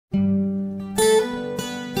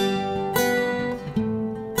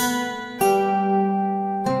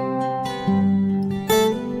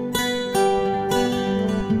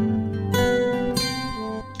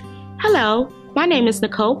is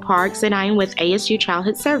Nicole Parks, and I am with ASU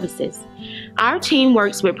Childhood Services. Our team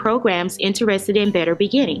works with programs interested in better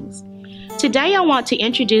beginnings. Today, I want to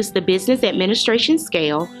introduce the Business Administration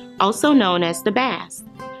Scale, also known as the BAS.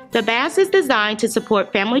 The BAS is designed to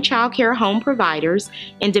support family child care home providers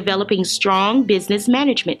in developing strong business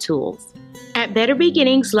management tools. At Better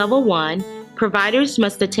Beginnings Level 1, providers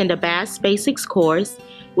must attend a BAS Basics course,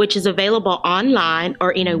 which is available online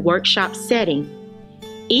or in a workshop setting.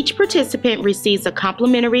 Each participant receives a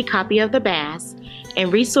complimentary copy of the BAS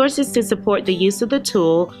and resources to support the use of the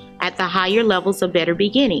tool at the higher levels of Better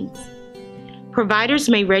Beginnings. Providers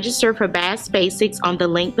may register for BAS Basics on the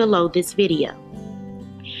link below this video.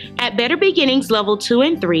 At Better Beginnings Level 2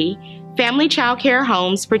 and 3, family child care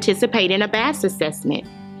homes participate in a BAS assessment.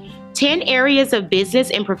 10 areas of business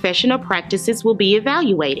and professional practices will be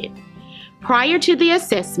evaluated. Prior to the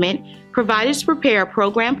assessment, providers prepare a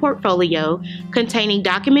program portfolio containing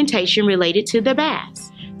documentation related to the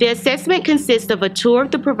BAS. The assessment consists of a tour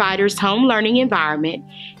of the provider's home learning environment,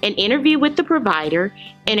 an interview with the provider,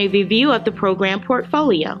 and a review of the program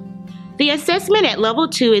portfolio. The assessment at Level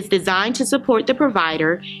 2 is designed to support the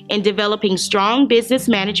provider in developing strong business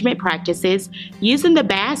management practices using the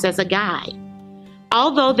BAS as a guide.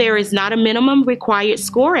 Although there is not a minimum required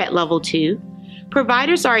score at Level 2,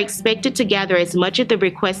 providers are expected to gather as much of the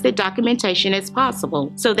requested documentation as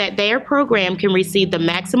possible so that their program can receive the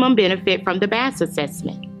maximum benefit from the BAS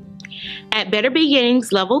assessment. At Better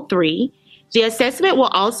Beginnings Level 3, the assessment will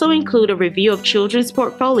also include a review of children's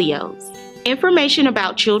portfolios. Information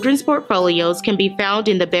about children's portfolios can be found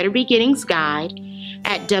in the Better Beginnings Guide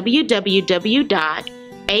at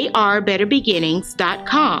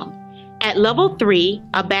www.arbetterbeginnings.com. At Level 3,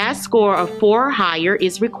 a BAS score of 4 or higher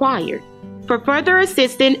is required. For further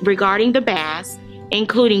assistance regarding the BAS,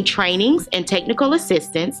 including trainings and technical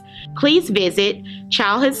assistance, please visit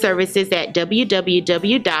Childhood Services at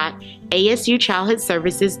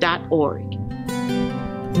www.asuchildhoodservices.org.